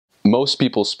Most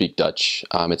people speak Dutch.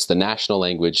 It's the national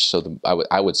language, so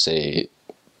I would say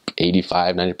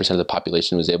 85, 90% of the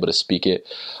population was able to speak it.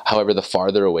 However, the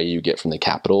farther away you get from the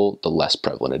capital, the less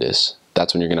prevalent it is.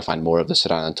 That's when you're going to find more of the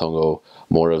Suriname Tongo,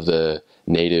 more of the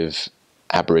native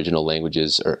Aboriginal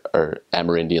languages, or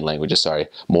Amerindian languages, sorry,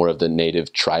 more of the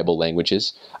native tribal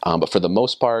languages. But for the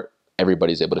most part,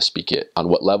 everybody's able to speak it. On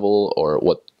what level or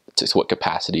to what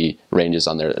capacity ranges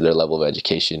on their level of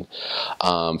education.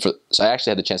 So I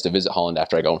actually had the chance to visit Holland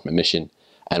after I got home from my mission.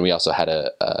 And we also had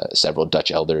several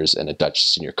Dutch elders and a Dutch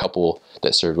senior couple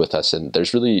that served with us. And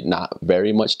there's really not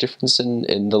very much difference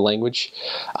in the language.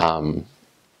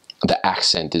 The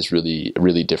accent is really,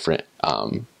 really different.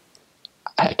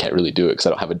 I can't really do it because I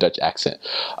don't have a Dutch accent.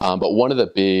 But one of the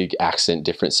big accent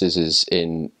differences is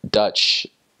in Dutch,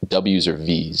 W's are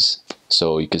V's.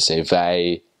 So you could say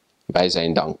wij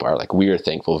zijn dankbaar, like we are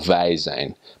thankful, wij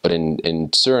zijn. But in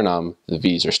Suriname, the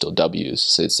V's are still W's.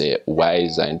 So they'd say it, wij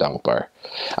zijn dankbaar.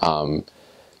 And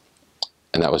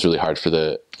that was really hard for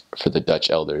the Dutch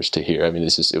elders to hear. I mean,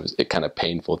 it was kind of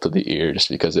painful to the ear just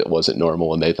because it wasn't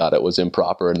normal and they thought it was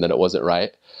improper and then it wasn't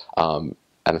right.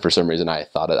 And for some reason, I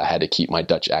thought I had to keep my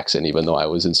Dutch accent even though I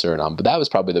was in Suriname. But that was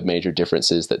probably the major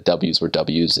differences, that W's were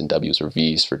W's and W's were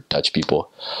V's for Dutch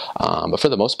people. But for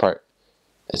the most part,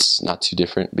 it's not too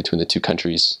different between the two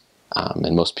countries.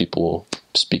 And most people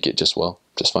speak it just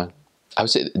fine. I would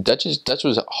say Dutch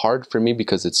was hard for me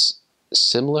because it's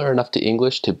similar enough to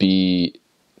English to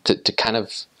kind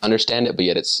of understand it, but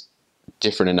yet it's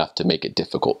different enough to make it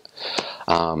difficult.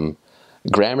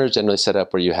 Grammar is generally set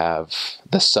up where you have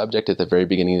the subject at the very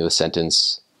beginning of the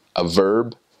sentence, a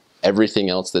verb, everything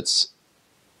else that's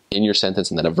in your sentence,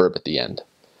 and then a verb at the end.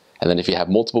 And then if you have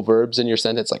multiple verbs in your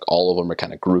sentence, like all of them are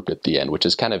kind of grouped at the end, which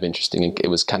is kind of interesting, and it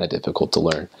was kind of difficult to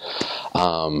learn.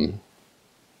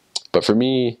 But for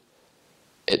me,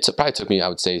 it probably took me, I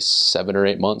would say, 7 or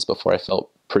 8 months before I felt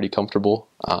pretty comfortable.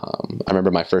 I remember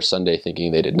my first Sunday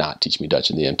thinking they did not teach me Dutch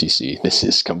in the MTC. This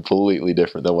is completely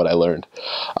different than what I learned.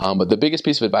 But the biggest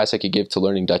piece of advice I could give to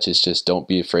learning Dutch is just don't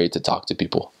be afraid to talk to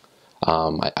people.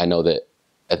 I know that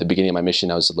at the beginning of my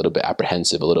mission, I was a little bit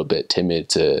apprehensive, a little bit timid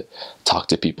to talk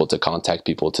to people, to contact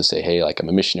people, to say, hey, like I'm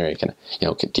a missionary, do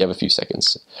you have a few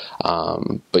seconds?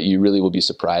 But you really will be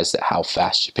surprised at how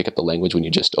fast you pick up the language when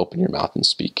you just open your mouth and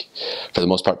speak. For the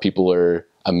most part, people are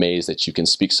amazed that you can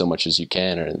speak so much as you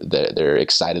can, or they're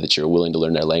excited that you're willing to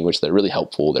learn their language. They're really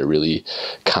helpful. They're really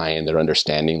kind. They're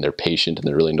understanding. They're patient, and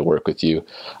they're willing to work with you.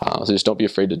 So just don't be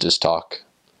afraid to just talk.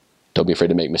 Don't be afraid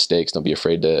to make mistakes. Don't be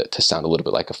afraid to sound a little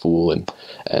bit like a fool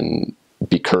and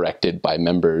be corrected by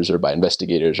members or by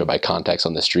investigators or by contacts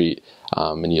on the street,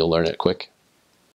 and you'll learn it quick.